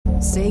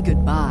Say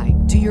goodbye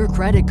to your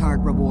credit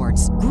card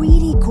rewards.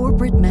 Greedy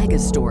corporate mega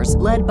stores,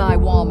 led by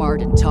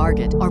Walmart and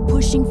Target, are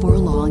pushing for a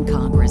law in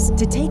Congress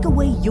to take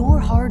away your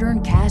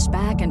hard-earned cash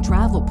back and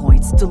travel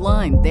points to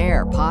line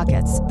their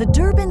pockets. The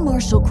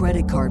Durbin-Marshall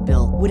credit card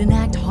bill would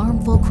enact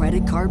harmful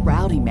credit card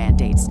routing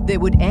mandates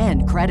that would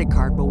end credit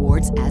card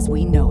rewards as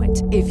we know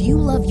it. If you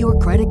love your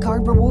credit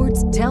card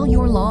rewards, tell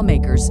your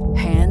lawmakers,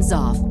 hands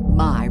off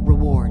my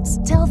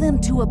rewards. Tell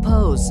them to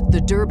oppose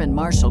the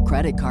Durbin-Marshall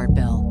credit card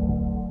bill.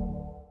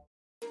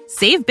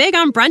 Save big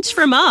on brunch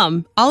for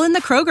mom, all in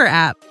the Kroger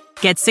app.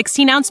 Get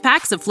 16-ounce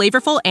packs of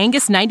flavorful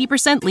Angus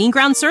 90% lean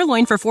ground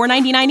sirloin for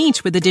 $4.99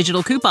 each with a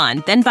digital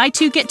coupon. Then buy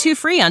 2, get 2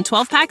 free on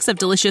 12 packs of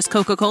delicious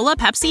Coca-Cola,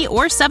 Pepsi,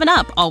 or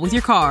 7-Up, all with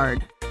your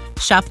card.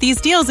 Shop these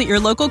deals at your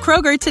local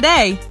Kroger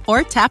today,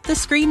 or tap the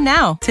screen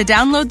now to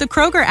download the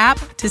Kroger app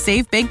to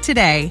save big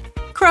today.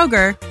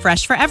 Kroger,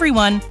 fresh for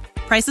everyone.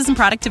 Prices and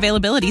product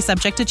availability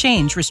subject to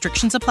change.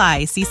 Restrictions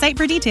apply. See site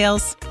for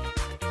details.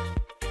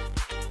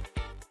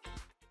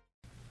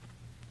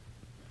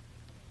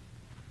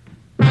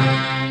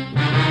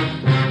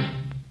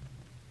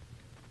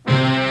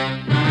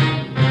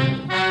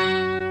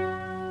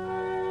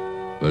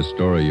 The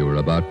story you are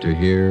about to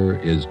hear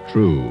is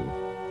true.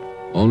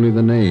 Only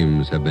the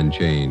names have been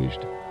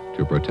changed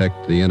to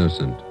protect the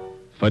innocent.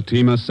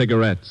 Fatima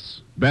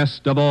Cigarettes,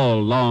 best of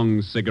all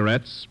long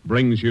cigarettes,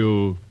 brings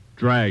you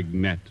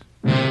Dragnet.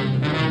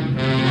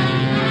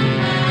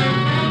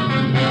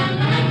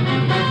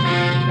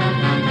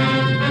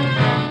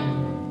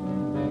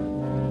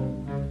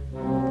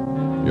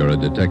 You're a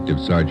detective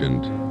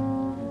sergeant.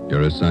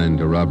 You're assigned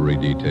to robbery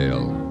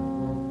detail.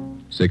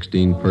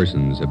 16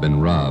 persons have been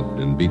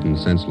robbed and beaten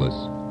senseless.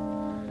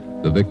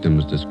 The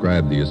victims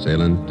describe the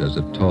assailant as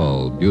a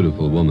tall,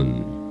 beautiful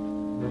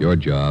woman. Your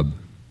job,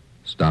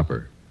 stop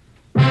her.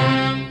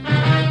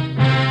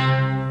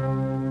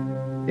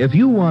 If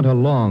you want a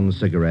long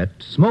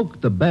cigarette,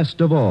 smoke the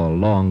best of all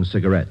long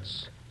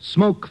cigarettes.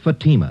 Smoke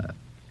Fatima.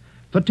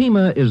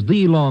 Fatima is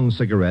the long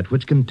cigarette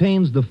which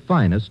contains the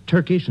finest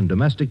Turkish and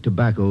domestic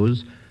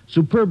tobaccos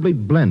superbly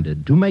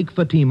blended to make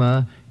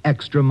Fatima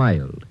extra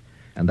mild.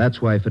 And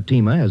that's why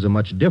Fatima has a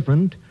much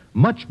different,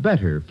 much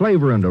better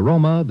flavor and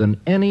aroma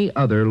than any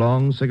other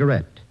long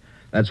cigarette.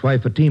 That's why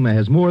Fatima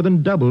has more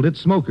than doubled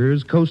its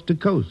smokers coast to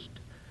coast.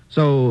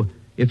 So,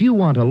 if you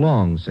want a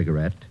long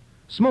cigarette,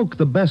 smoke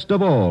the best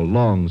of all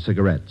long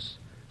cigarettes.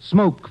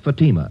 Smoke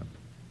Fatima.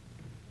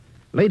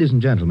 Ladies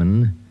and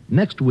gentlemen,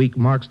 next week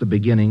marks the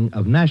beginning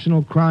of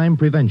National Crime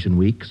Prevention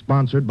Week,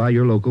 sponsored by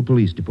your local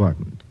police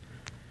department.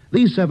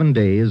 These 7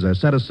 days are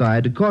set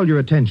aside to call your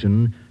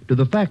attention to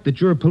the fact that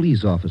your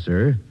police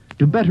officer,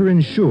 to better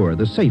ensure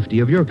the safety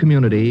of your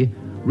community,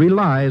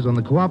 relies on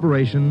the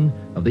cooperation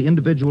of the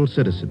individual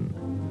citizen.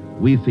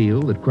 We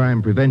feel that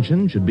crime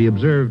prevention should be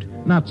observed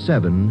not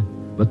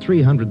 7, but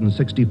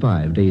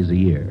 365 days a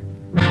year.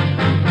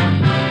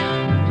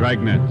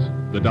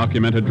 Dragnet, the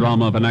documented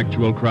drama of an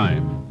actual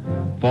crime.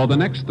 For the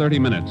next 30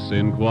 minutes,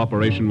 in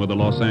cooperation with the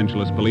Los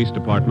Angeles Police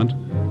Department,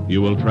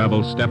 you will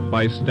travel step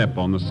by step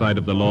on the side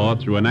of the law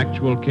through an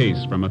actual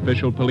case from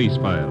official police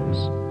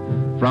files.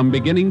 From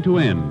beginning to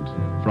end,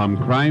 from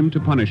crime to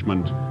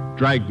punishment,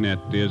 Dragnet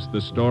is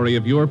the story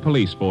of your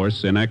police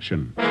force in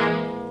action.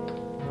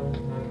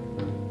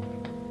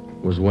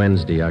 It was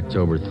Wednesday,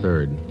 October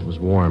 3rd. It was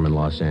warm in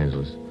Los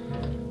Angeles.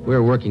 We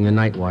were working the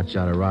night watch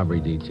out of robbery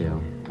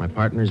detail. My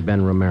partner's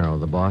Ben Romero.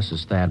 The boss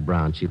is Thad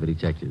Brown, chief of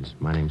detectives.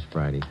 My name's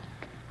Friday.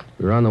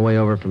 We were on the way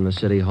over from the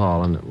city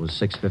hall, and it was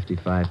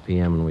 6:55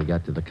 p.m. when we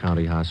got to the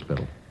county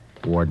hospital,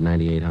 Ward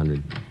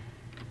 9800,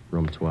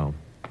 room 12.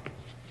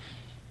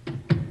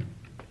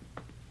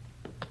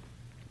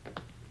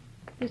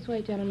 This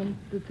way, gentlemen.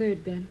 The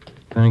third bed.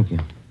 Thank you.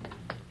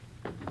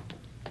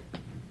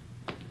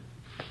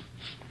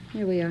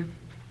 Here we are.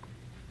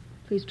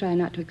 Please try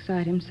not to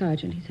excite him,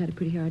 Sergeant. He's had a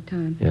pretty hard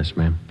time. Yes,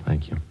 ma'am.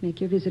 Thank you.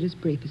 Make your visit as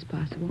brief as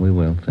possible. We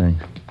will,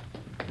 thanks.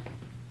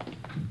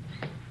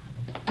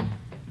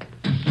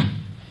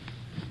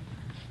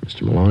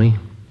 Mr. Maloney,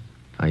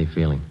 how you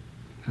feeling?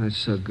 Not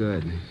so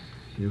good.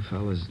 You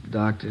fellas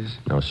doctors?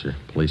 No, sir.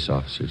 Police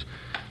officers.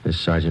 This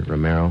is Sergeant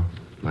Romero.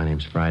 My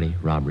name's Friday.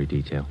 Robbery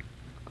detail.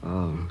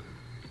 Oh.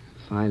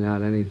 Find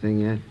out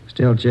anything yet?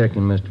 Still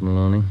checking, Mr.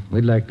 Maloney.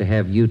 We'd like to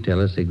have you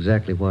tell us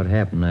exactly what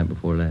happened night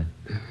before last.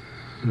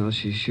 Well,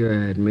 she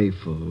sure had me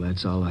fooled.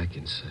 That's all I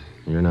can say.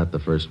 You're not the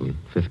first one.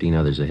 15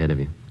 others ahead of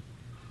you.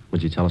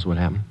 Would you tell us what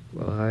happened?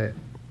 Well, I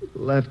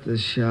left the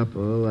shop a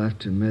little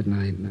after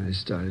midnight, and I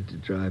started to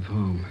drive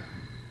home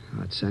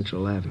out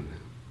Central Avenue.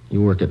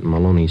 You work at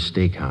Maloney's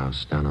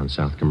Steakhouse down on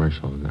South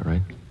Commercial, isn't that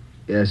right?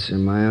 Yes, sir.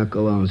 My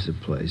uncle owns the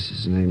place.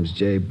 His name's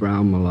J.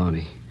 Brown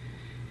Maloney.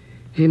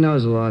 He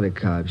knows a lot of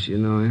cops. You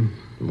know him?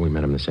 We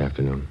met him this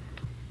afternoon.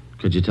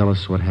 Could you tell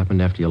us what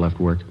happened after you left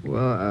work?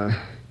 Well,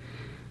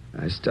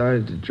 I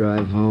started to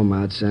drive home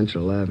out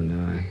Central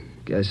Avenue. I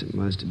guess it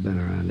must have been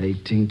around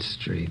 18th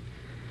Street.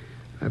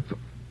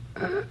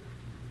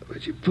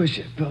 Would you push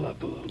your pill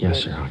up a little bit?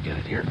 Yes, sir. I'll get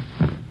it here.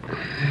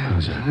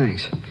 How's that?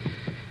 Thanks.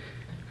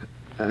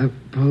 I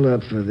pulled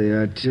up for the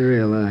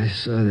arterial and I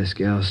saw this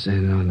gal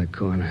standing on the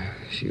corner.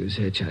 She was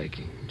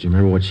hitchhiking. Do you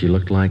remember what she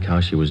looked like, how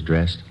she was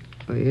dressed?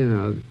 Well, you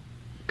know,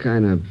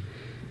 kind of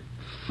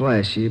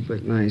flashy,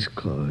 but nice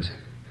clothes.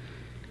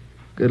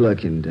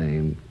 Good-looking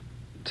dame.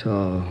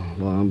 Tall,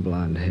 long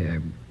blonde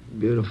hair.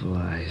 Beautiful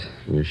eyes.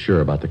 You're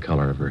sure about the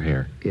color of her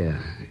hair?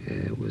 Yeah,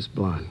 it was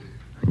blonde.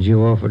 And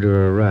you offered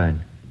her a ride?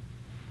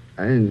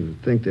 I didn't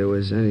think there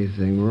was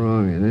anything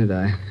wrong in it.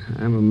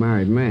 I'm a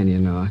married man, you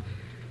know.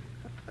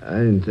 I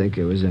didn't think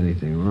there was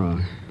anything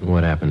wrong.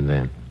 What happened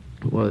then?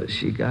 Well,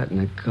 she got in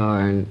the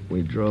car and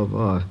we drove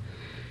off.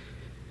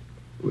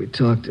 We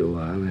talked a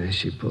while and then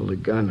she pulled a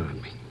gun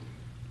on me.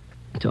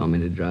 Told me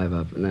to drive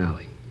up an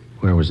alley.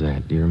 Where was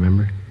that? Do you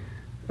remember?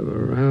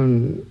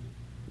 Around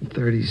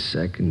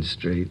 32nd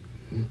Street,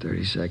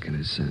 32nd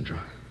and Central.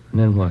 And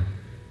then what?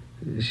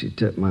 She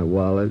took my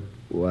wallet,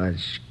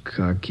 watch,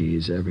 car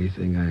keys,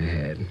 everything I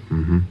had.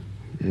 Mm-hmm.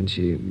 And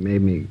she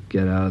made me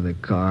get out of the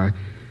car,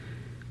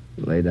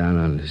 lay down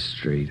on the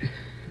street.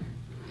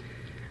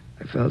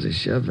 I felt her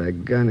shove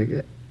that gun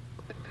again.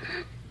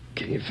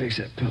 Can you fix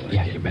that pillow?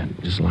 Yeah, you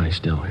bet. Just lie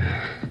still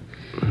here.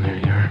 There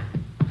you are.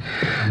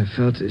 I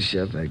felt her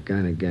shove that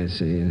gun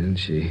against me, and then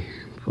she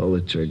pulled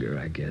the trigger,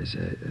 I guess.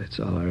 That's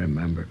all I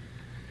remember.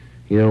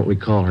 You don't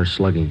recall her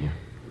slugging you?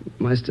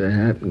 Must have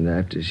happened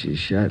after she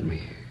shot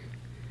me.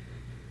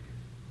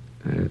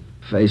 Her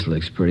face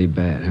looks pretty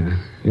bad, huh?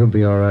 You'll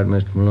be all right,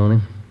 Mr.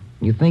 Maloney.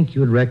 You think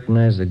you would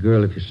recognize the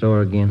girl if you saw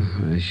her again?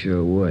 I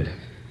sure would.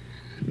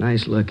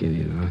 Nice looking,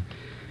 you know.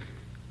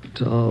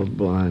 Tall,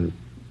 blonde,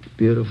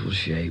 beautiful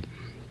shape.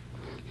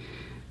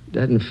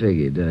 Doesn't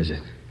figure, does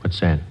it? What's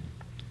that?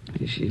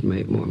 She'd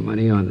make more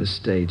money on the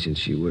stage than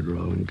she would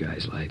rolling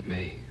guys like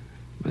me.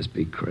 Must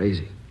be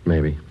crazy.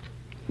 Maybe.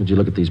 Would you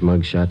look at these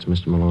mug shots,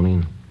 Mr. Maloney,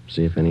 and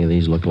see if any of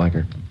these look like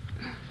her?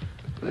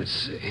 Let's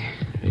see.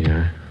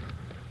 Yeah.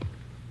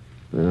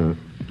 No.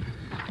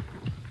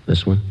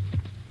 This one?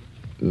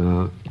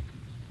 No.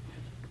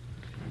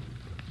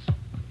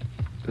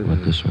 What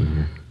about this one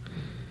here?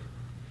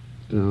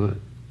 No.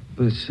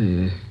 Let's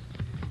see.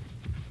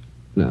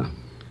 No.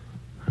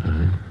 All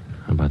right.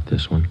 How about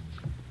this one?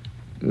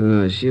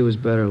 No, she was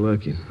better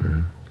looking.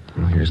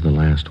 Well, here's the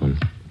last one.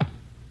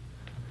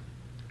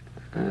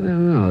 I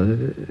don't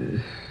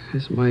know.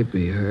 This might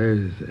be her.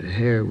 The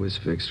hair was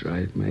fixed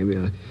right. Maybe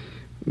a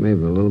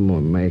little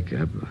more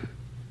makeup.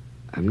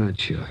 I'm not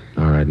sure.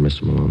 All right,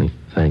 Mr. Maloney.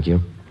 Thank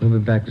you. We'll be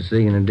back to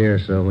see you in a day or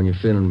so when you're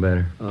feeling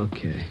better.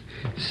 Okay.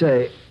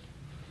 Say,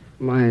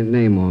 my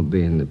name won't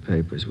be in the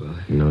papers, will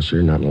it? No,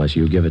 sir, not unless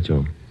you give it to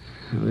him.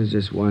 I was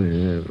just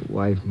wondering, a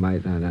wife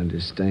might not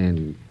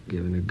understand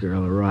giving a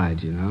girl a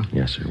ride, you know?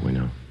 Yes, sir, we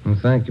know. Well,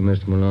 thank you,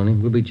 Mr. Maloney.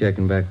 We'll be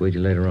checking back with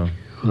you later on.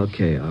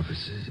 Okay,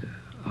 officers.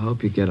 I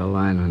hope you get a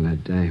line on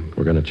that dame.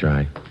 We're going to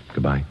try.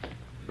 Goodbye.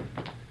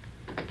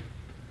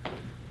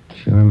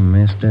 Sure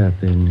messed up,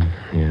 isn't it?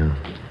 Yeah.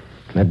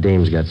 That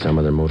dame's got some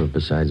other motive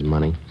besides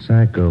money.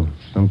 Psycho.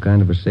 Some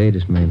kind of a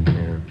sadist, maybe.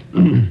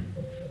 Yeah.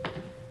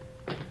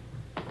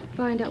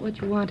 Find out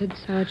what you wanted,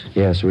 Sergeant.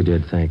 Yes, we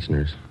did. Thanks,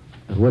 nurse.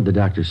 What'd the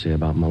doctor say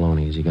about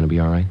Maloney? Is he going to be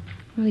all right?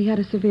 Well, he had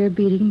a severe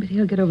beating, but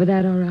he'll get over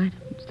that all right.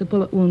 It's the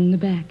bullet wound in the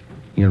back.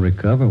 He'll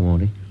recover,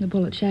 won't he? The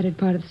bullet shattered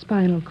part of the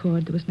spinal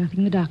cord. There was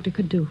nothing the doctor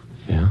could do.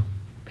 Yeah?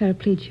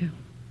 Paraplegia.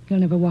 He'll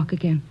never walk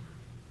again.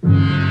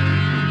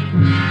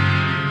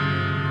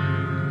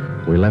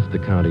 We left the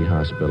county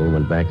hospital,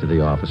 went back to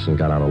the office, and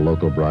got out a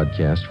local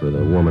broadcast for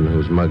the woman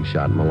whose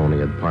mugshot Maloney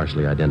had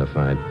partially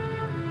identified.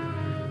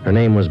 Her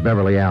name was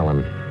Beverly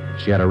Allen.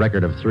 She had a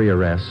record of 3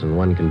 arrests and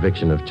 1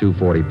 conviction of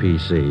 240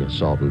 PC,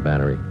 assault and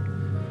battery.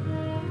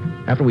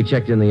 After we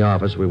checked in the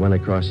office, we went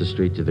across the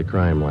street to the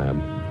crime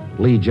lab.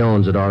 Lee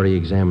Jones had already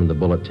examined the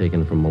bullet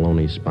taken from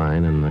Maloney's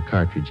spine and the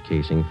cartridge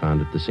casing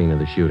found at the scene of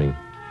the shooting.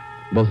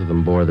 Both of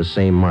them bore the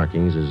same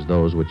markings as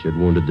those which had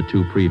wounded the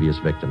 2 previous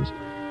victims.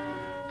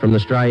 From the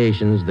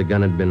striations, the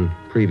gun had been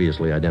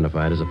previously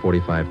identified as a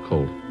 .45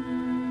 Colt.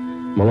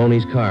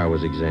 Maloney's car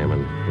was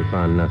examined. We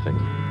found nothing.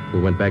 We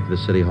went back to the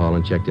city hall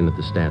and checked in at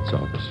the stats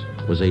office.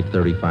 It was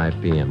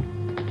 8:35 p.m.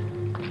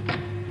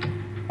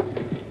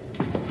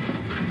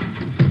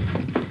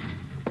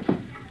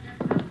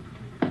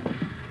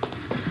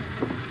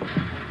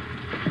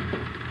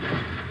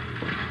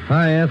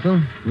 Hi,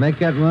 Ethel. Make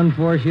that run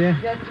for us yet?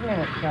 Just a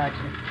minute,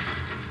 Sergeant.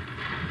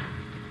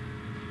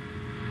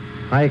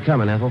 How you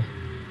coming, Ethel?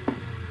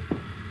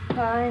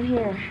 Fine,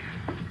 here.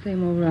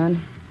 Same old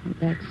run. Went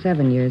back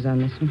 7 years on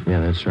this one. Yeah,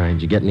 that's right.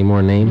 Did you get any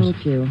more names? A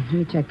few. Let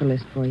me check the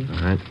list for you.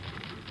 All right.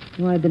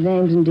 You wanted the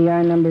names and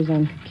DR numbers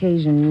on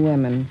Caucasian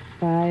women.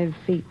 5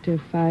 feet to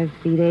 5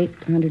 feet 8,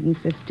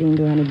 115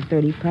 to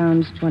 130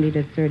 pounds, 20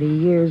 to 30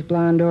 years,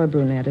 blonde or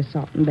brunette,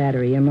 assault and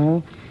battery,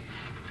 M.O.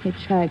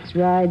 Hitchhikes,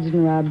 rides,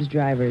 and robs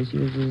drivers,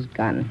 uses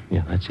gun.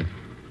 Yeah, that's it.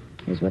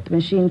 Here's what the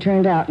machine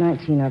turned out,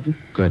 19 of them.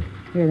 Good.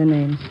 Here are the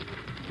names.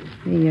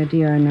 The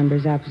DR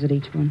numbers opposite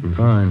each one.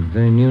 Fine. Is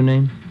there any new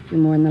name? A few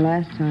more than the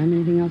last time.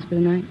 Anything else for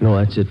tonight? No,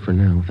 that's it for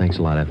now. Thanks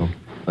a lot, Ethel.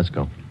 Let's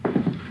go.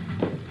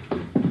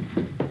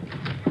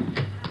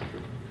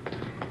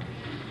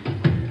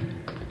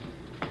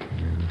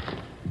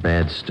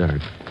 Bad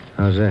start.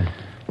 How's that?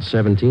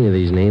 17 of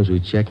these names we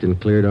checked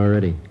and cleared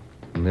already.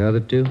 And the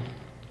other two?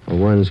 Well,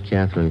 one's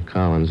Catherine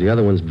Collins. The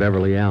other one's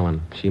Beverly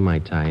Allen. She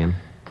might tie in.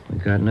 We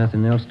got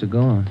nothing else to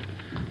go on.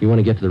 You want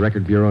to get to the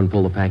record bureau and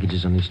pull the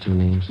packages on these two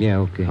names? Yeah,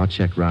 okay. I'll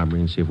check robbery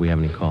and see if we have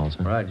any calls.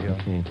 Huh? Right, Joe.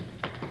 Okay.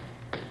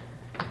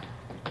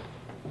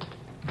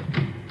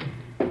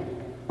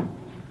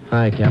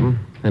 Hi, Captain.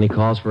 Any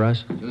calls for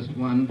us? Just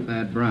one.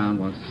 Thad Brown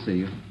wants to see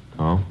you.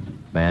 Oh,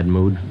 bad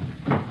mood?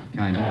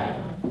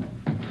 Kinda.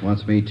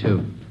 Wants me,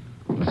 too.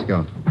 Let's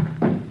go.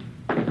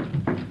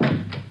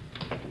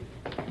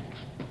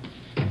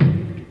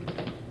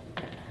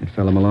 That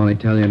fellow Maloney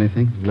tell you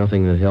anything?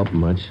 Nothing that helped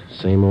much.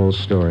 Same old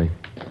story.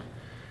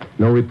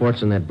 No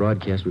reports on that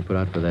broadcast we put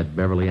out for that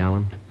Beverly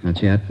Allen?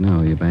 Not yet?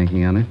 No. You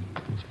banking on it?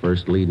 It's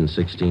first lead in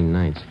 16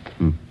 nights.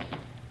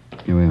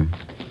 Here we are.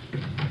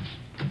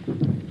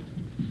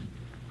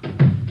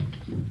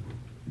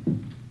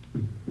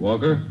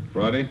 Walker,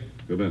 Friday,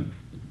 come in.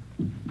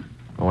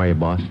 How are you,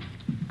 boss?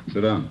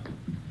 Sit down.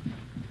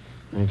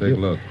 Thank Take you. a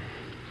look.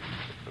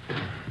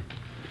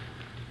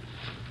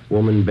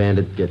 Woman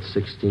bandit gets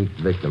 16th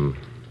victim.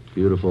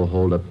 Beautiful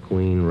hold-up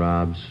queen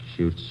robs,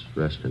 shoots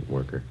restaurant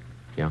worker.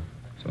 Yeah?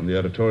 It's on the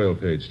editorial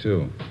page,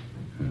 too.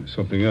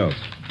 Something else.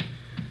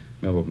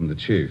 Memo from the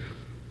chief.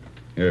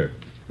 Here,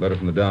 letter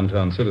from the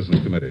Downtown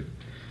Citizens Committee.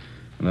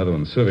 Another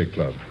one, Civic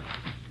Club.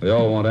 They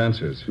all want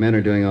answers. Men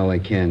are doing all they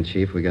can,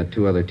 Chief. We got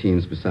two other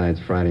teams besides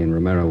Friday and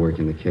Romero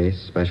working the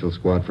case. Special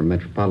squad from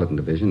Metropolitan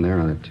Division. They're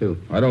on it, too.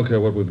 I don't care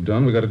what we've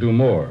done. We got to do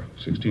more.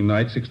 16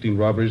 nights, 16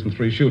 robberies, and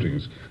 3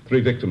 shootings. 3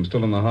 victims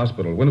still in the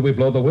hospital. When do we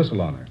blow the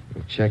whistle on her?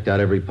 We've checked out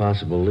every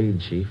possible lead,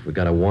 Chief. We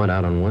got a warrant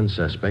out on one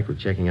suspect. We're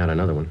checking out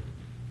another one.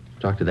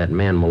 Talked to that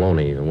man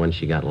Maloney, the one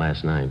she got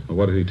last night. Well,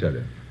 what did he tell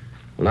you?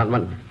 Well, not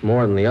much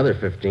more than the other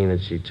 15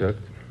 that she took.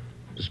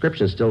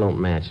 Descriptions still don't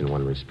match in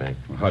one respect.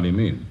 Well, how do you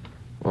mean?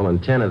 Well, in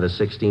 10 of the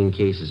 16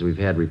 cases we've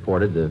had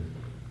reported, the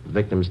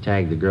victims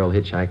tagged the girl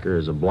hitchhiker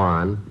as a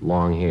blonde,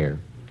 long hair.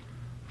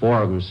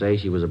 4 of them say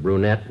she was a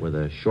brunette with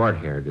a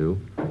short hairdo.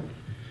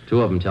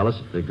 2 of them tell us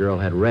that the girl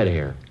had red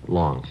hair,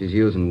 long. She's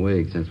using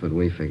wigs. That's what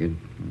we figured.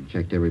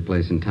 Checked every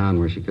place in town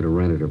where she could have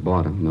rented or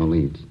bought them. No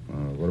leads.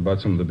 What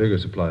about some of the bigger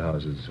supply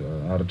houses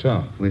out of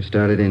town? We've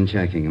started in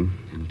checking them.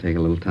 It'll take a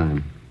little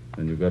time.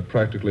 And you've got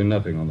practically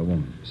nothing on the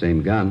woman.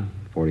 Same gun,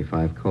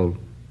 45 Colt.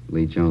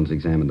 Lee Jones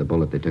examined the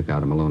bullet they took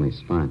out of Maloney's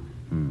spine.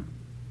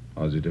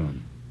 How's he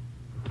doing?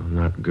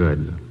 Not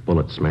good. The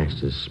bullet smashed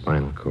his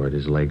spinal cord.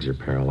 His legs are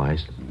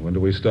paralyzed. When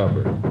do we stop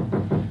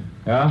her?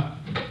 Yeah?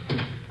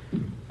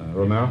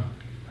 Romero?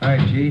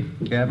 Hi, Chief.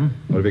 Captain.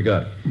 What have you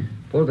got?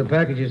 Pulled the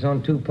packages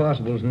on 2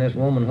 possibles in this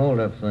woman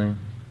holdup thing.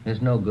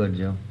 It's no good,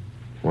 Joe.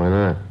 Why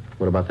not?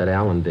 What about that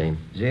Allen dame?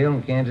 Jail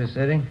in Kansas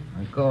City?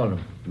 I called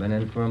him. Been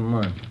in for a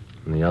month.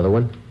 And the other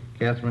one?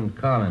 Catherine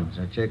Collins.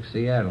 I checked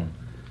Seattle.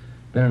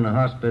 Been in the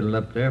hospital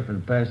up there for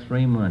the past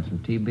 3 months in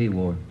TB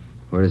ward.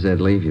 Where does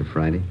that leave you,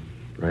 Friday?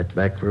 Right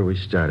back where we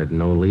started.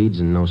 No leads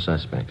and no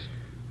suspects.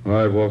 All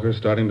right, Walker.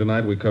 Starting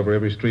tonight, we cover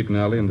every street and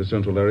alley in the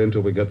central area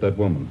until we get that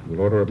woman.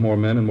 We'll order up more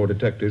men and more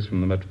detectives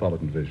from the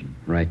Metropolitan Division.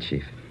 Right,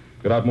 Chief.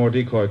 Get out more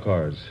decoy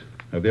cars.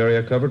 Have the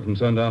area covered from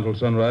sundown till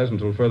sunrise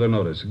until further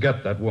notice.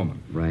 Get that woman.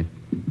 Right.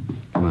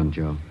 Come on,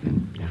 Joe.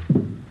 In.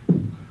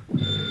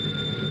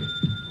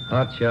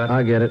 Hot shot.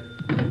 I'll get it.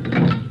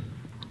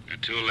 A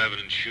 211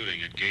 and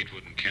shooting at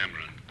Gatewood and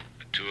Cameron.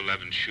 A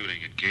 211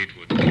 shooting at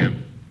Gatewood and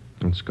Cameron.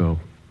 Let's go.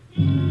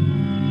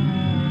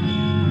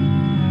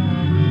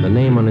 The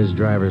name on his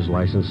driver's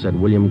license said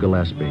William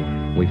Gillespie.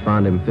 We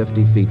found him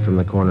 50 feet from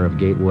the corner of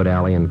Gatewood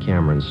Alley and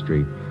Cameron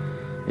Street.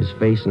 His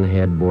face and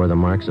head bore the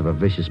marks of a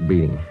vicious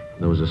beating.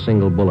 There was a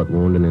single bullet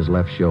wound in his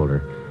left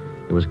shoulder.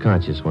 He was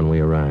conscious when we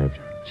arrived.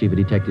 Chief of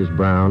Detectives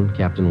Brown,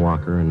 Captain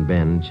Walker, and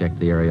Ben checked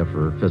the area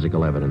for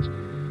physical evidence.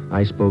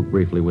 I spoke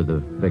briefly with the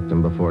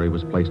victim before he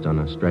was placed on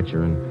a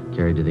stretcher and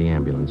carried to the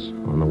ambulance.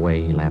 On the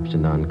way, he lapsed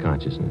into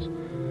unconsciousness.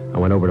 I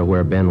went over to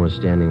where Ben was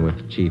standing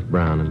with Chief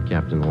Brown and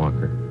Captain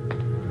Walker.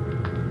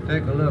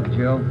 Take a look,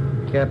 Joe.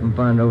 Captain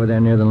found over there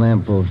near the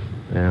lamppost.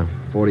 Yeah.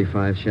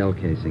 45 shell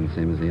casing,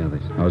 same as the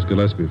others. How's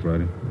Gillespie,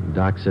 Friday?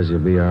 Doc says he'll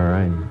be all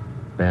right.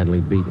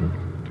 Badly beaten.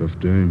 Tough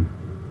dame.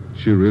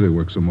 She really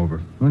works him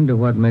over. Wonder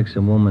what makes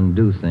a woman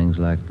do things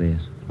like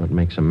this. What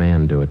makes a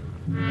man do it?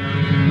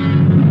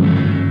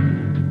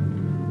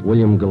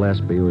 William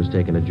Gillespie was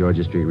taken to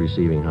Georgia Street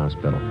Receiving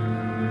Hospital.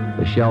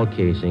 The shell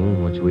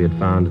casing, which we had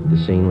found at the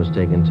scene, was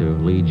taken to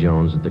Lee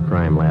Jones at the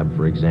crime lab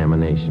for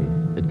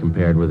examination. It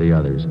compared with the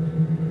others.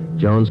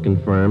 Jones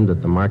confirmed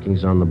that the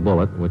markings on the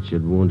bullet which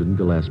had wounded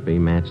Gillespie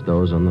matched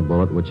those on the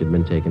bullet which had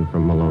been taken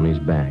from Maloney's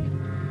back.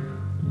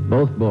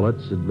 Both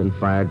bullets had been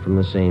fired from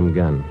the same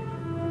gun.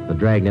 The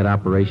dragnet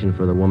operation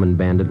for the woman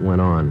bandit went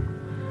on.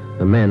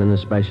 The men in the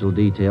special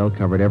detail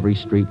covered every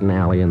street and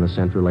alley in the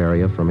central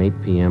area from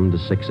 8 p.m. to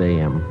 6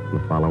 a.m.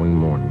 the following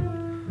morning.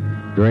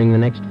 During the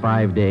next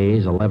 5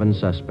 days, 11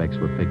 suspects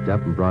were picked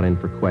up and brought in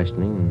for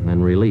questioning and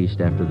then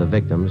released after the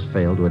victims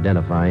failed to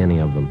identify any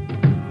of them.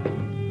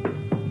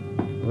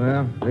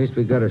 Well, at least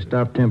we got her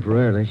stopped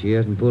temporarily. She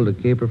hasn't pulled a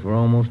caper for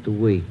almost a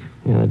week.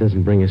 Yeah, that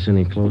doesn't bring us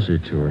any closer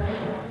to her.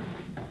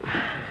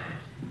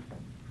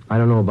 I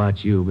don't know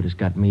about you, but it's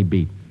got me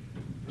beat.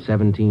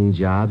 17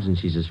 jobs, and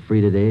she's as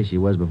free today as she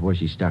was before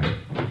she started.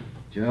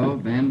 Joe,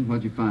 Ben,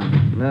 what'd you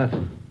find?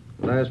 Nothing.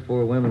 The last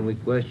 4 women we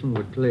questioned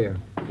were clear.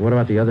 What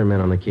about the other men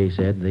on the case,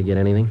 Ed? Did they get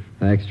anything?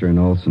 Thaxter and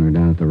Olson are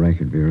down at the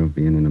Record Bureau.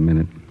 Be in a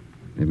minute.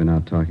 They've been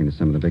out talking to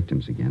some of the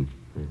victims again.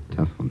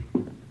 Tough one.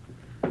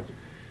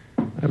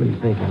 I've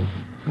been thinking,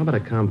 how about a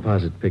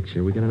composite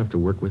picture? We got enough to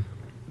work with?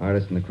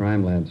 Artist in the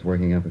crime lab's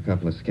working up a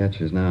couple of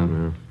sketches now.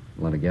 Yeah.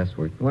 A lot of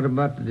guesswork. What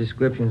about the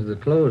descriptions of the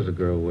clothes the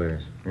girl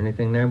wears?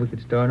 Anything there we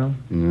could start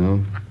on?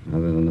 No,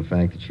 other than the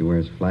fact that she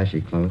wears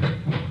flashy clothes.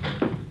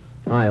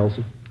 Hi,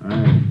 Olson. All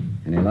right.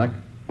 Any luck?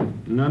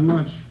 Not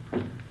much.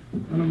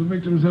 None of the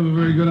victims have a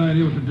very good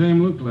idea what the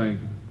dame looked like.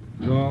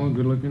 Tall,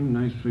 good-looking,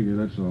 nice figure,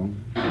 that's all.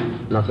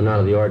 Nothing out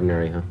of the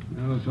ordinary, huh?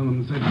 Well, some of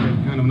them said she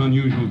had kind of an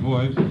unusual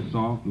voice.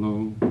 Soft,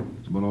 low.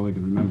 That's about all they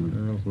could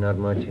remember. It's not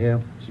much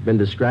help. She's been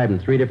described in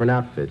 3 different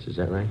outfits, is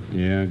that right?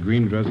 Yeah,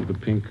 green dress with a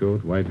pink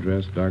coat, white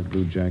dress, dark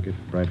blue jacket,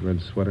 bright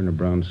red sweater, and a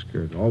brown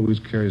skirt. Always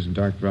carries a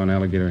dark brown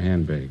alligator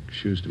handbag.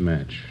 Shoes to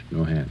match.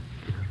 No hat.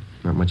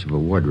 Not much of a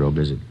wardrobe,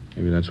 is it?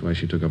 Maybe that's why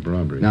she took up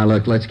robbery. Now,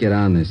 look, let's get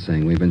on this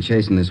thing. We've been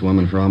chasing this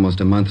woman for almost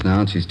a month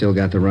now, and she's still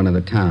got the run of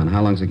the town.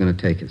 How long's it going to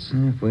take us?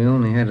 If we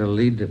only had a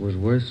lead that was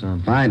worth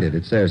something. Find it.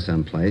 It's there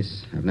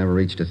someplace. I've never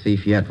reached a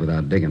thief yet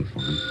without digging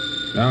for him.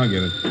 I'll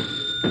get it.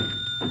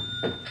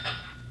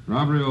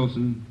 Robbery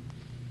Olson.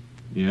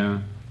 Yeah.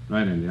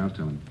 Right, Andy. I'll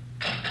tell him.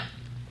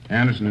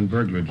 Anderson and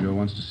burglar Joe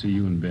wants to see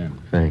you and Ben.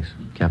 Thanks.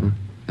 Captain?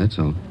 That's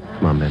all.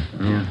 Come on, Ben.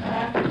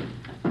 Yeah.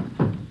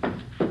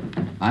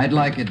 I'd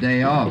like a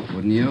day off,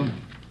 wouldn't you?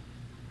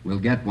 We'll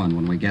get one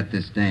when we get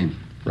this dame.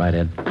 Right,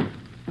 Ed.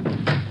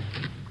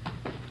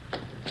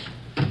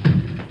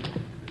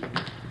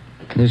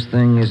 This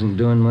thing isn't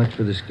doing much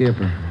for the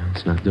skipper.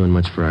 It's not doing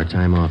much for our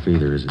time off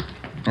either, is it?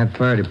 That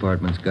fire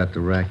department's got the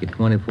racket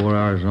 24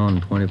 hours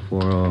on,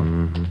 24 off.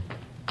 Mm-hmm.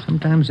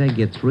 Sometimes they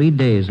get 3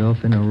 days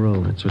off in a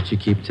row. That's what you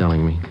keep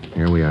telling me.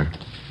 Here we are.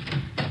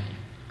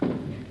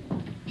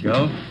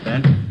 Joe,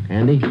 Ben?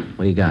 Andy,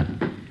 what do you got?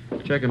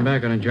 Checking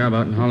back on a job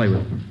out in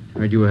Hollywood.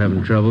 Heard you were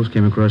having troubles,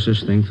 came across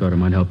this thing, thought it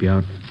might help you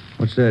out.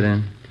 What's that,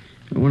 Ann?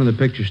 One of the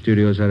picture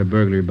studios had a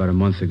burglary about a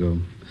month ago.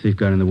 The thief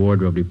got in the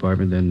wardrobe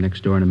department, then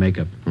next door into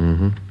makeup.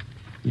 Mm-hmm.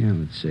 Yeah,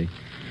 let's see.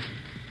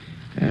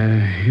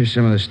 Here's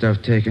some of the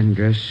stuff taken.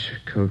 Dress,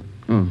 coat.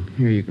 Oh,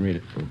 here, you can read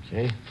it.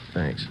 Okay,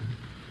 thanks.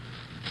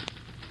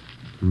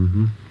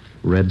 Mm-hmm.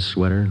 Red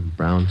sweater,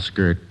 brown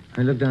skirt.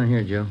 Hey, look down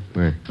here, Joe.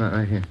 Where?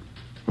 Right here.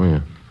 Oh,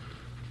 yeah.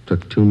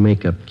 Took 2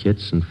 makeup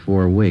kits and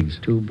 4 wigs.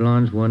 2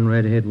 blondes, 1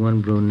 redhead,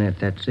 1 brunette.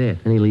 That's it.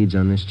 Any leads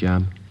on this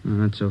job?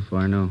 Not so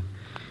far, no.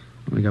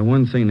 We got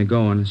one thing to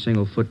go on, a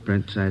single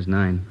footprint, size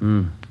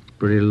 9.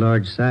 Pretty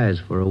large size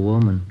for a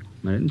woman.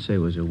 I didn't say it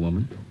was a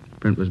woman.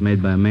 Print was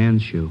made by a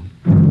man's shoe.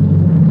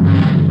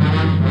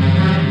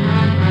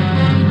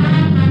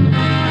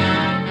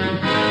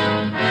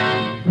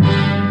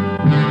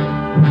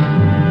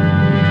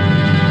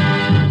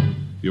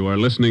 You are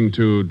listening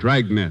to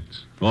Dragnet,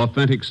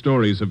 authentic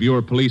stories of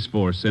your police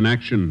force in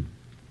action.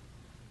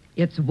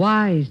 It's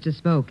wise to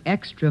smoke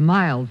extra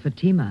mild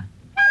Fatima.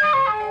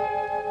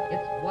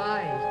 It's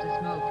wise to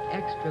smoke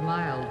extra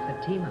mild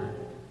Fatima.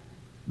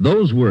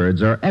 Those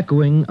words are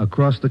echoing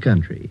across the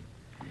country.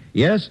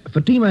 Yes,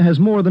 Fatima has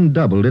more than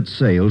doubled its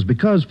sales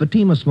because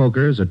Fatima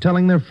smokers are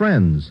telling their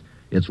friends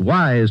it's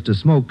wise to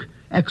smoke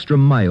extra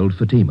mild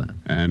Fatima.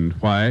 And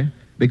why?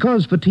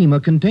 Because Fatima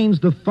contains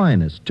the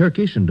finest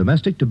Turkish and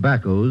domestic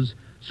tobaccos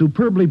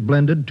superbly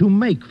blended to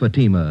make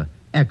Fatima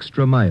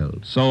extra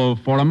mild. So,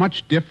 for a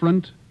much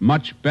different,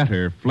 much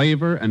better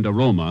flavor and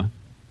aroma,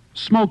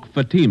 smoke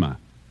Fatima.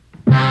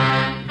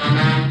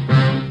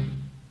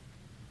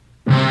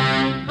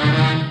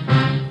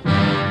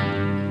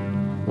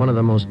 One of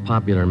the most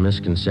popular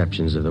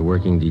misconceptions of the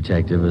working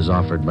detective as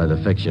offered by the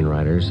fiction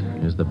writers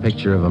is the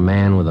picture of a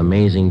man with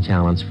amazing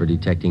talents for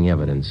detecting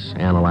evidence,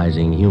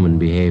 analyzing human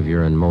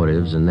behavior and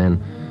motives, and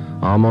then,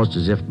 almost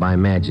as if by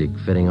magic,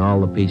 fitting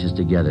all the pieces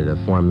together to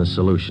form the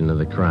solution of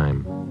the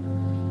crime.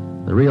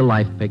 The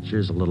real-life picture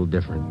is a little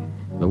different.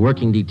 The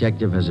working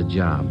detective has a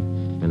job.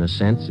 In a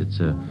sense, it's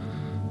a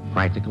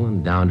practical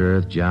and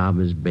down-to-earth job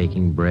as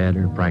baking bread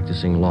or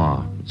practicing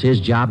law. It's his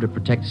job to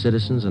protect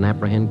citizens and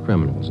apprehend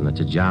criminals, and it's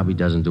a job he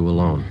doesn't do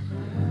alone.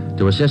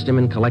 To assist him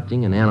in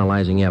collecting and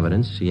analyzing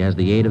evidence, he has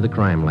the aid of the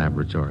crime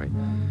laboratory.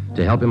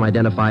 To help him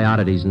identify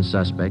oddities in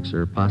suspects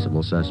or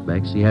possible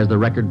suspects, he has the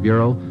Record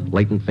Bureau,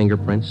 latent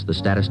fingerprints, the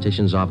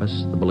statistician's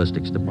office, the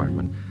ballistics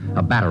department.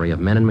 A battery of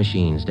men and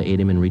machines to aid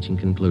him in reaching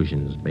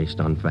conclusions based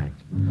on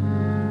fact.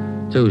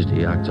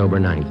 Tuesday, October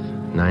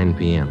 9th, 9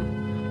 p.m.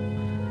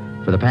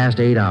 For the past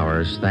 8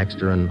 hours,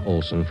 Thaxter and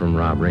Olson from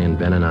robbery and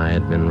Ben and I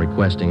had been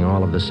requesting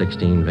all of the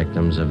 16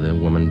 victims of the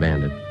woman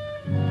bandit.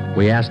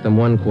 We asked them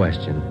one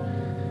question.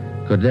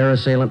 Could their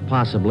assailant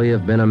possibly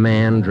have been a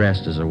man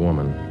dressed as a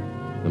woman?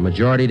 The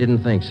majority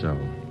didn't think so.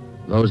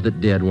 Those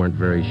that did weren't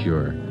very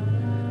sure.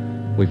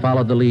 We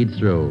followed the lead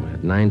through.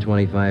 At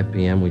 9:25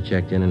 p.m., we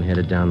checked in and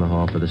headed down the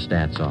hall for the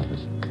stats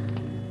office.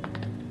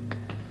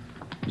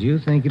 Do you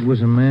think it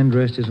was a man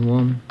dressed as a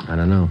woman? I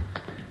don't know.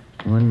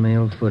 One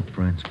male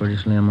footprints. Pretty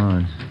slim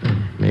odds.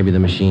 Maybe the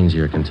machines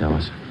here can tell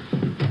us.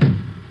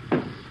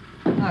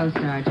 Hello,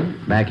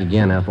 Sergeant. Back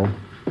again, Ethel.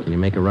 Can you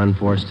make a run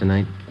for us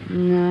tonight?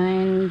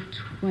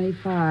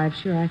 9:25.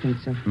 Sure, I think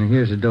so. Now,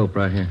 here's the dope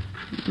right here.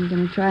 I'm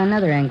going to try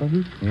another angle,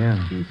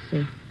 Yeah. Let's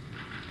see.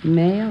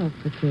 Male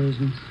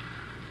Caucasians.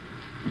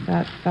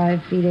 About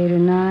 5 feet 8 or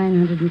 9,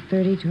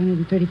 130,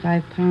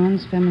 235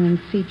 pounds, feminine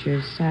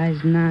features,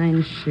 size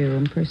 9 shoe,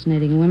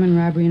 impersonating women,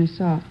 robbery, and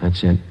assault.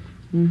 That's it.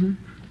 Mm-hmm.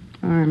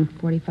 Arm,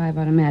 45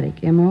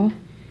 automatic. M.O.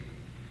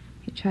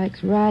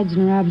 Hitchhikes, rides,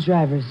 and robs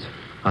drivers.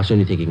 How soon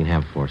do you think you can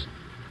have it for us?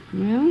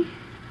 Well,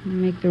 we'll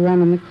make the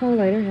run on the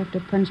collator. Have to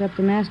punch up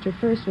the master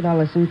first with all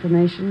this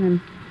information and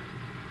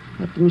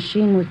let the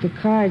machine work the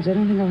cards. I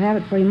don't think I'll have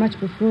it for you much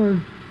before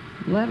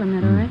 11.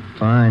 That all right?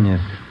 Fine,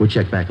 yes. We'll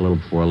check back a little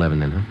before 11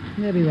 then, huh?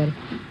 They'll be ready.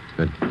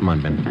 Good. Come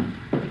on, Ben.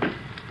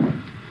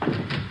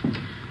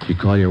 Did you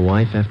call your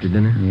wife after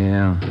dinner?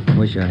 Yeah.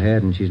 Wish I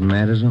hadn't. She's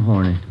mad as a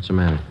hornet. What's the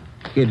matter?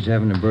 Kid's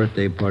having a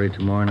birthday party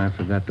tomorrow, and I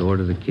forgot to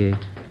order the cake.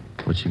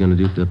 What's she going to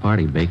do for the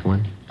party? Bake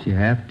one? She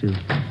have to.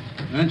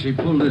 And she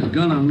pulled this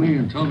gun on me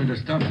and told me to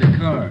stop the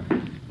car.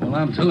 Well,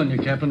 I'm telling you,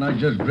 Captain, I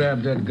just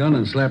grabbed that gun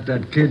and slapped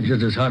that kid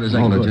just as hard as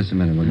I could. Hold it just a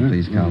minute, will you,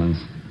 please, Collins?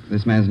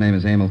 This man's name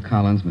is Emil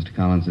Collins. Mr.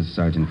 Collins is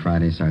Sergeant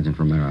Friday, Sergeant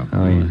Romero.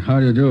 Oh, yeah. How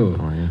do you do?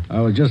 Oh, yeah.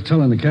 I was just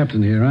telling the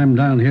captain here, I'm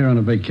down here on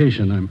a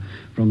vacation. I'm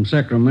from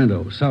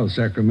Sacramento, South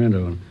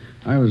Sacramento. And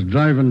I was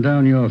driving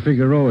down your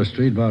Figueroa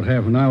Street about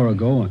half an hour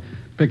ago and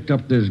picked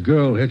up this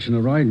girl hitching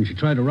a ride, and she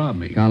tried to rob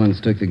me.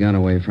 Collins took the gun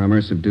away from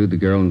her, subdued the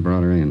girl, and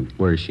brought her in.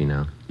 Where is she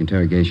now?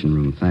 Interrogation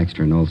room. Thaxter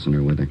and Olson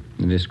are with her.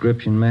 The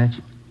description match?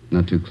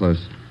 Not too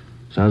close.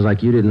 Sounds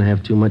like you didn't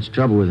have too much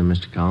trouble with her,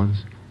 Mr.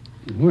 Collins.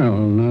 Well,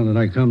 now that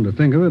I come to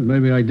think of it,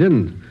 maybe I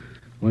didn't.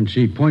 When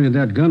she pointed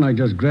that gun, I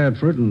just grabbed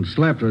for it and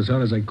slapped her as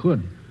hard as I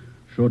could.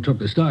 Sure took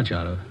the starch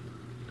out of her.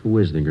 Who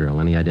is the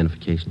girl? Any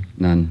identification?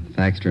 None.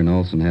 Thaxter and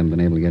Olson haven't been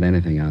able to get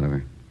anything out of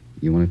her.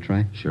 You want to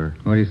try? Sure.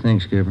 What do you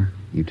think, Skipper?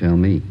 You tell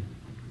me.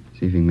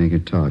 See if you can make her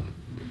talk.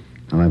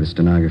 I'll have a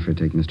stenographer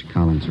take Mr.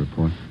 Collins'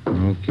 report.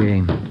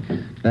 Okay.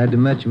 Glad to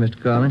meet you,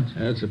 Mr. Collins.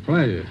 It's a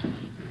pleasure.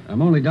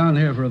 I'm only down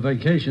here for a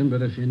vacation,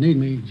 but if you need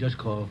me, just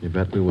call. You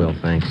bet we will,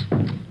 thanks.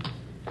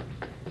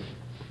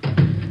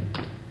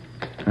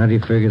 How do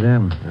you figure that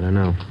one? I don't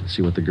know. Let's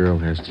see what the girl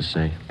has to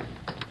say.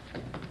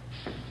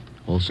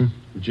 Olson?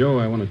 Joe,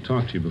 I want to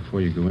talk to you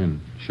before you go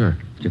in. Sure.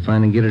 Did you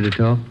finally get her to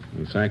talk?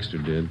 Well,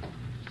 Thaxter did.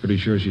 Pretty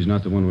sure she's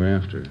not the one we're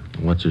after.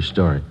 What's her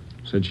story?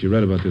 Said she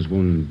read about this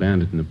woman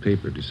bandit in the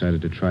paper,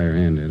 decided to try her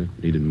hand at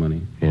it, needed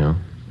money. Yeah?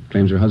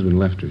 Claims her husband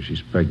left her.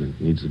 She's pregnant,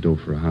 needs the dough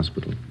for a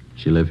hospital.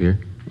 She live here?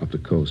 Up the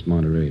coast,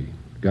 Monterey.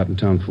 Got in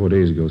town 4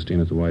 days ago,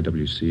 staying at the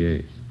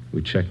YWCA.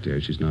 We checked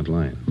there. She's not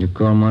lying. You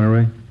call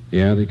Monterey?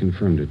 Yeah, they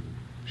confirmed it.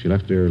 She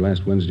left there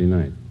last Wednesday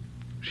night.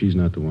 She's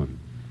not the one.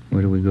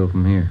 Where do we go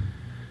from here?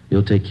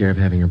 You'll take care of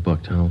having her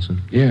booked, huh,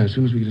 Olson? Yeah, as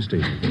soon as we get to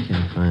station.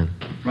 Okay, fine.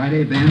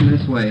 Friday, Ben,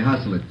 this way.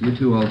 Hustle it. You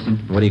too, Olson.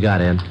 What do you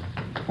got, Ed?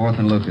 4th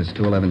and Lucas,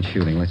 211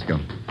 shooting. Let's go.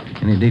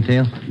 Any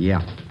detail?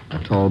 Yeah. A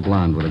tall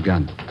blonde with a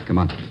gun. Come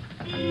on.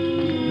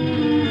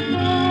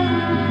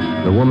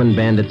 The woman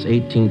bandit's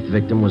 18th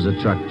victim was a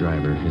truck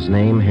driver. His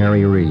name,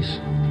 Harry Reese.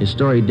 His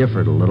story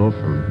differed a little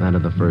from that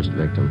of the first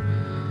victim.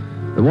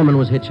 The woman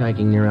was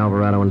hitchhiking near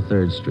Alvarado and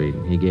 3rd Street.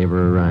 He gave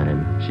her a ride.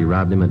 She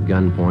robbed him at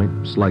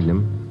gunpoint, slugged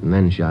him, and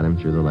then shot him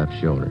through the left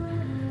shoulder.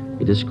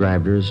 He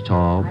described her as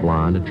tall,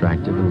 blonde,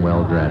 attractive, and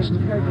well-dressed.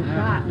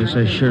 Guess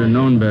I should have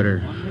known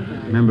better.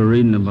 Remember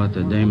reading about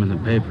the dame in the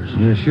papers.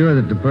 You're sure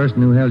that the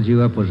person who held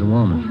you up was a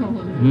woman?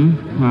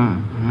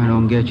 I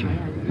don't get you.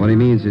 What he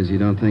means is you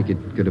don't think it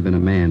could have been a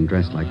man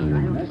dressed like a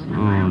woman.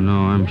 Oh, no,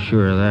 I'm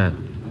sure of that.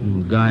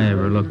 No guy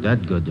ever looked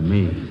that good to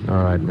me.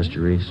 All right,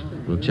 Mr. Reese.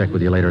 We'll check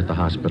with you later at the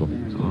hospital.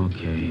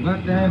 Okay.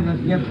 Let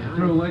let's get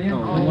through, will you?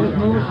 Just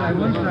move aside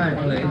one side,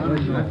 please.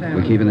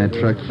 We keeping that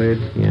truck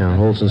cleared? Yeah,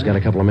 Olson's got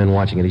a couple of men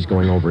watching it. He's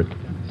going over it.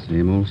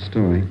 Same old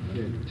story.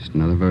 Just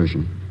another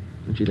version.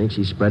 Don't you think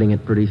she's spreading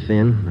it pretty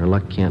thin? Her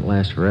luck can't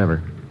last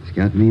forever. It's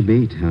got me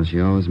beat, how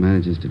she always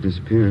manages to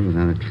disappear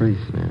without a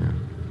trace. Yeah.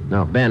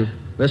 No, Ben,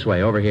 this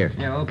way, over here.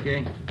 Yeah,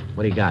 okay.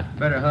 What do you got?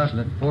 Better hustle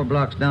it. 4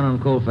 blocks down on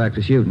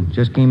Colfax shooting.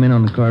 Just came in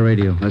on the car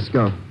radio. Let's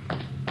go.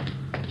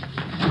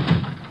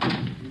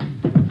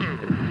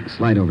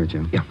 Slide over,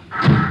 Joe. Yeah.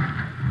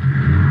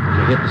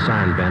 You hit the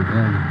sign, Ben.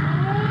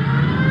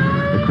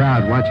 Yeah. The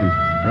crowd, watch him.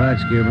 Right,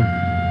 Skipper.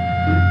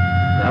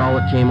 That all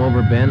that came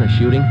over, Ben? A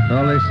shooting? That's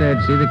all they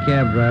said. See the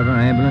cab driver,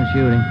 ambulance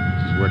shooting.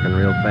 She's working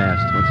real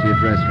fast. What's the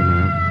address,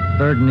 Romero?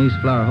 3rd and East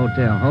Flower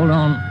Hotel. Hold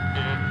on.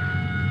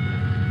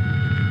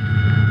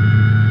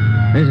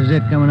 This is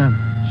it coming up.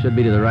 Should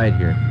be to the right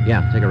here.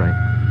 Yeah, take a right.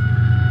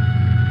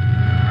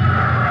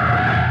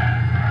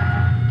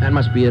 That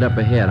must be it up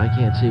ahead. I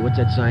can't see. What's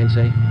that sign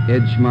say?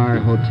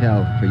 Edgemar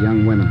Hotel for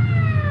young women.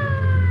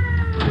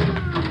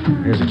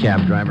 Here's a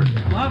cab driver.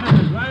 Office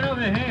is right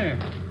over here.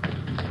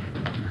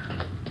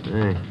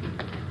 Hey,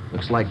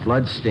 looks like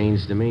blood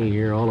stains to me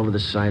here all over the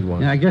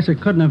sidewalk. Yeah, I guess it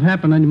couldn't have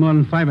happened any more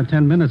than 5 or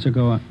 10 minutes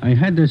ago. I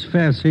had this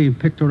fare. See,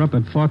 picked her up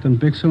at 4th and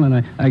Bixel,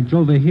 and I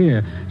drove her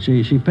here.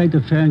 She paid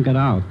the fare and got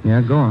out. Yeah,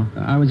 go on.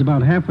 I was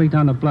about halfway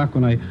down the block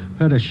when I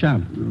heard a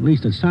shot. At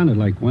least it sounded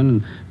like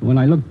one. When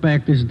I looked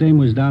back, this dame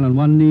was down on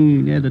one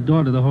knee near the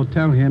door to the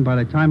hotel here, and by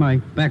the time I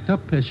backed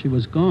up there, she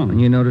was gone.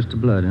 And you noticed the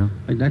blood, huh?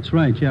 That's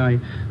right, yeah. I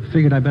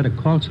figured I better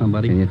call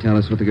somebody. Can you tell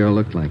us what the girl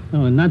looked like?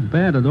 No, not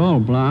bad at all.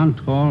 Blonde,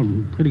 tall,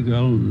 pretty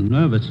girl,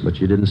 nervous. But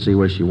you didn't see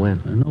where she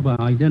went? No, but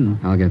I didn't.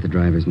 I'll get the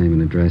driver's name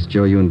and address.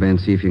 Joe, you and Ben,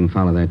 see if you can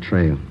follow that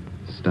trail.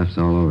 Stuff's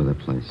all over the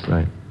place.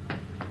 Right.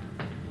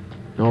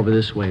 Over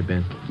this way,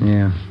 Ben.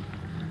 Yeah.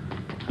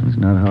 It's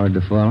not hard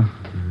to follow.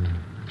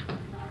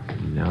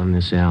 Down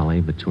this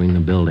alley between the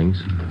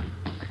buildings.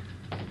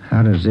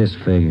 How does this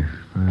figure?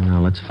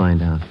 Now, let's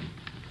find out.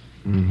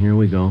 Here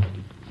we go.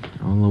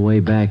 All the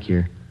way back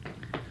here.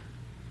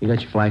 You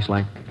got your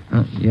flashlight?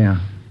 Yeah.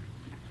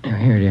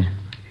 Here it is.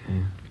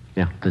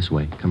 Yeah, this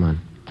way. Come on.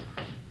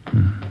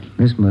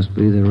 This must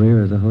be the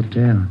rear of the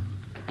hotel.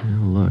 Well,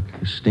 look,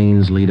 the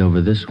stains lead over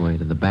this way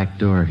to the back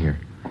door here.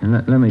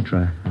 Let me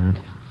try.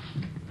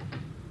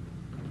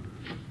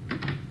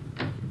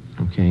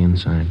 Okay,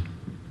 inside.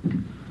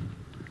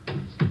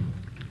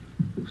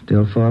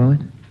 Still follow it?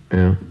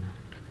 Yeah.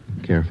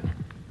 Careful.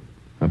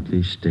 Up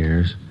these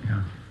stairs.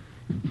 Yeah.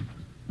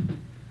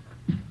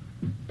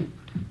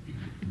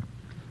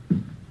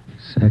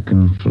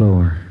 Second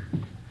floor.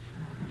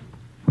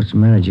 What's the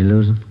matter? Did you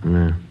lose him?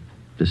 No.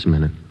 Just a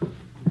minute.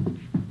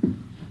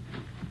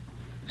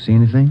 See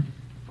anything?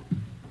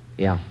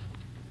 Yeah.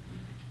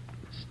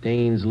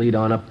 Stains lead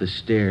on up the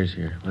stairs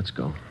here. Let's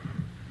go.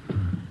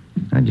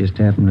 I just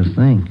happened to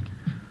think.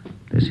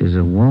 This is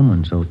a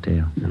woman's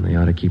hotel. And they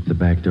ought to keep the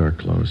back door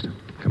closed.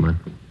 Come on.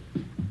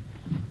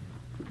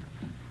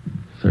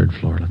 3rd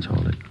floor. Let's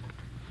hold it.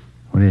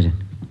 What is it?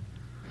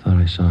 Thought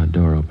I saw a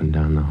door open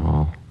down the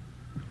hall.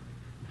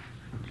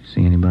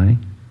 See anybody?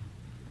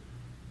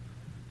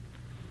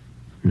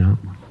 No.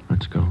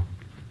 Let's go.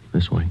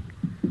 This way.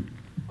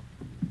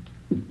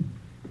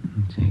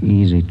 It's an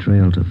easy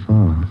trail to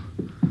follow.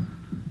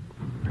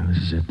 Now, this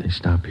is it. They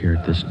stop here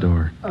at this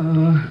door.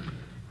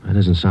 That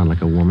doesn't sound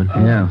like a woman.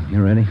 Yeah,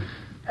 you ready?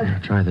 Now,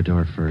 try the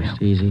door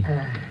first. Easy.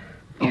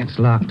 It's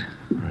locked.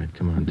 All right,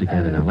 come on.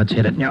 Together now. Let's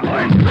hit it. No.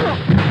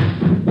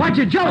 Watch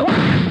it, Joe!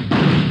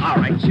 All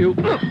right, you.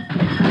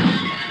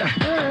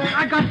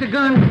 I got the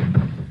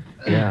gun.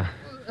 Yeah.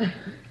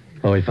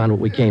 Oh, we found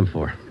what we came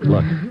for.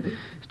 Look.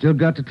 Still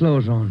got the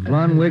clothes on.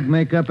 Blonde wig,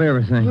 makeup,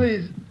 everything.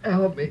 Please,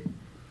 help me.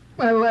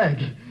 My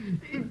leg.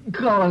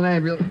 Call an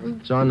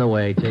ambulance. It's on the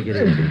way. Take it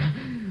easy.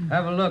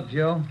 Have a look,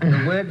 Joe.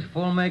 The wigs,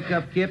 full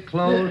makeup kit,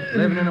 clothes,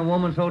 living in a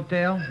woman's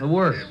hotel, the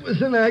works. It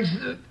was an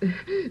accident.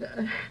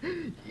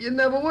 You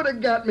never would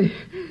have got me.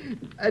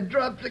 I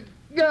dropped the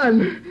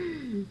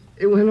gun.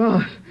 It went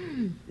off.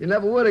 You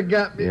never would have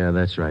got me. Yeah,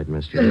 that's right,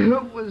 mister.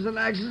 It was an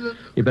accident.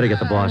 You better get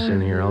the boss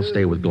in here. I'll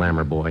stay with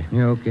Glamour Boy.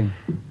 Yeah, okay.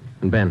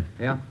 And Ben.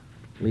 Yeah?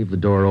 Leave the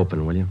door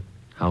open, will you?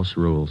 House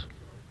rules.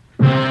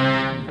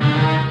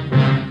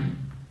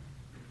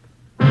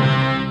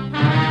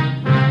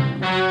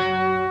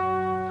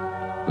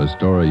 The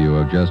story you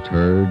have just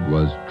heard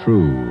was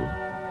true.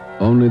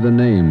 Only the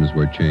names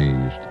were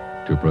changed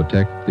to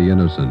protect the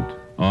innocent.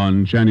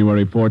 On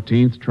January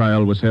 14th,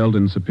 trial was held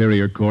in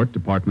Superior Court,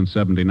 Department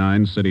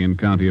 79, City and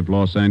County of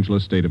Los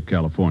Angeles, State of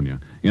California.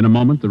 In a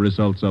moment, the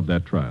results of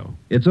that trial.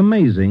 It's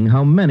amazing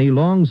how many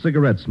long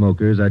cigarette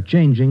smokers are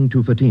changing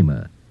to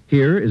Fatima.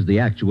 Here is the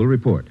actual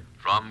report.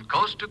 From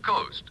coast to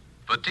coast,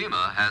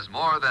 Fatima has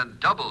more than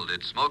doubled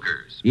its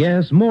smokers.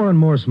 Yes, more and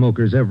more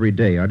smokers every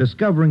day are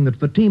discovering that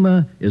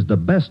Fatima is the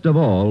best of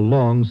all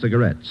long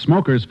cigarettes.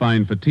 Smokers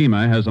find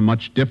Fatima has a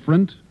much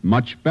different,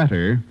 much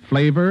better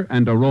flavor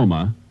and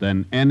aroma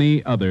than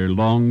any other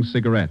long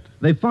cigarette.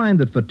 They find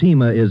that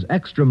Fatima is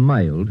extra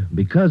mild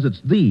because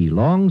it's the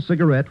long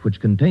cigarette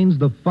which contains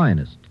the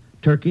finest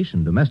Turkish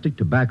and domestic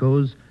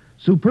tobaccos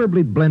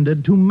superbly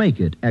blended to make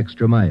it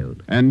extra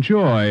mild.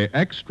 Enjoy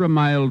extra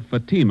mild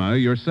Fatima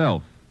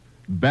yourself.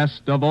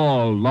 Best of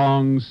all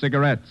long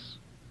cigarettes.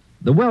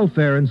 The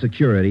welfare and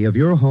security of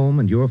your home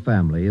and your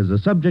family is a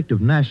subject of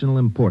national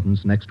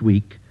importance next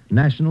week,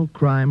 National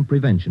Crime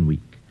Prevention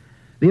Week.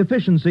 The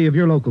efficiency of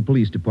your local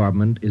police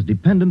department is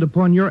dependent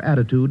upon your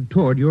attitude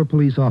toward your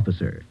police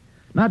officer.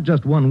 Not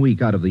just 1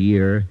 week out of the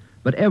year,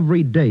 but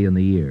every day in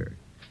the year.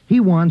 He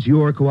wants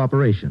your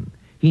cooperation.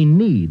 He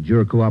needs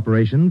your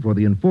cooperation for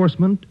the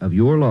enforcement of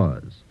your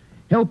laws.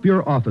 Help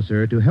your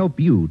officer to help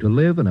you to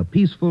live in a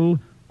peaceful,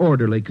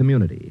 orderly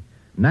community.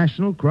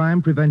 National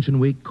Crime Prevention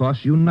Week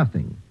costs you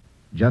nothing,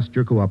 just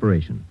your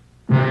cooperation.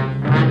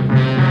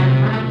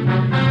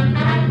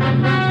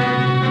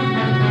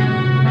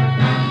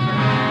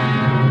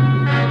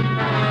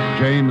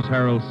 James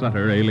Harold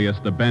Sutter, alias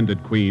the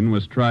Bandit Queen,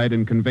 was tried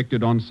and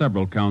convicted on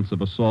several counts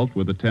of assault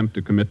with attempt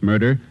to commit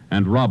murder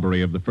and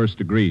robbery of the first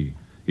degree.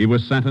 He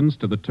was sentenced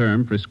to the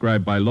term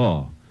prescribed by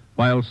law.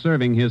 While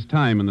serving his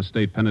time in the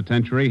state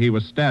penitentiary, he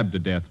was stabbed to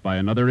death by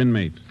another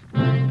inmate.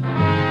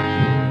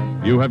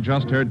 You have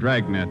just heard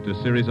Dragnet,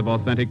 a series of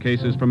authentic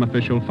cases from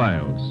official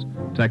files.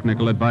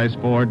 Technical advice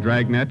for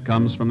Dragnet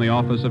comes from the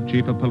Office of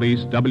Chief of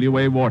Police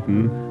W.A.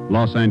 Wharton,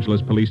 Los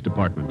Angeles Police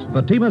Department.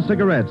 Fatima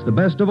Cigarettes, the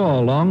best of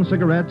all long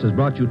cigarettes, has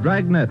brought you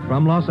Dragnet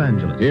from Los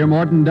Angeles. Hear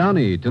Morton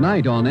Downey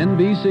tonight on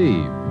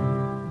NBC.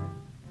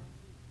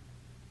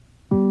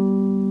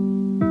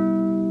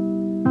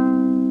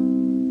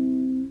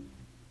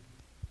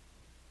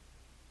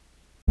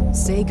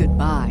 Say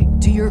goodbye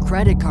to your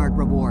credit card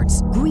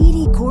rewards.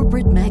 Greedy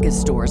corporate mega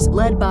stores,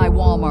 led by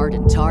Walmart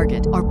and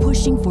Target, are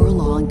pushing for a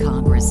law in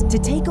Congress to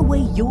take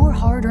away your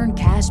hard-earned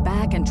cash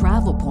back and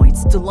travel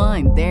points to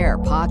line their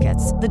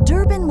pockets. The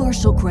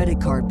Durbin-Marshall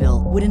credit card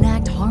bill would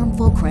enact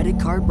harmful credit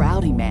card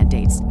routing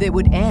mandates that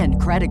would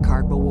end credit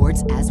card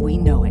rewards as we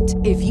know it.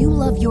 If you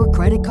love your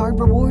credit card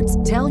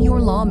rewards, tell your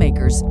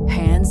lawmakers,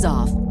 hands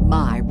off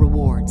my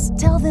rewards.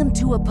 Tell them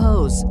to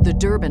oppose the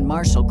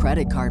Durbin-Marshall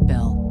credit card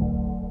bill.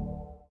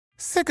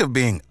 Sick of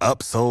being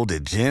upsold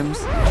at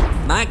gyms?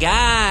 My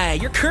guy,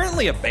 you're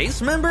currently a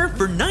base member?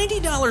 For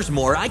 $90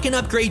 more, I can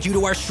upgrade you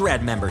to our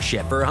Shred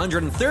membership. For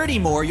 $130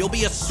 more, you'll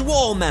be a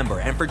Swole member.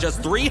 And for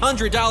just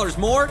 $300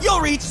 more, you'll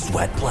reach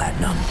Sweat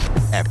Platinum.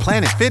 At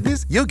Planet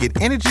Fitness, you'll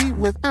get energy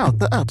without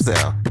the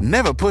upsell.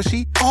 Never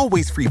pushy,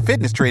 always free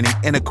fitness training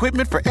and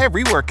equipment for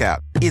every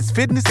workout. It's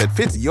fitness that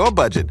fits your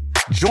budget.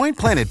 Join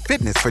Planet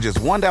Fitness for just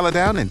 $1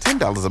 down and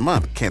 $10 a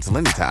month. Cancel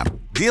anytime.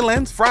 Deal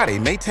ends Friday,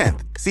 May 10th.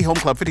 See Home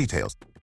Club for details.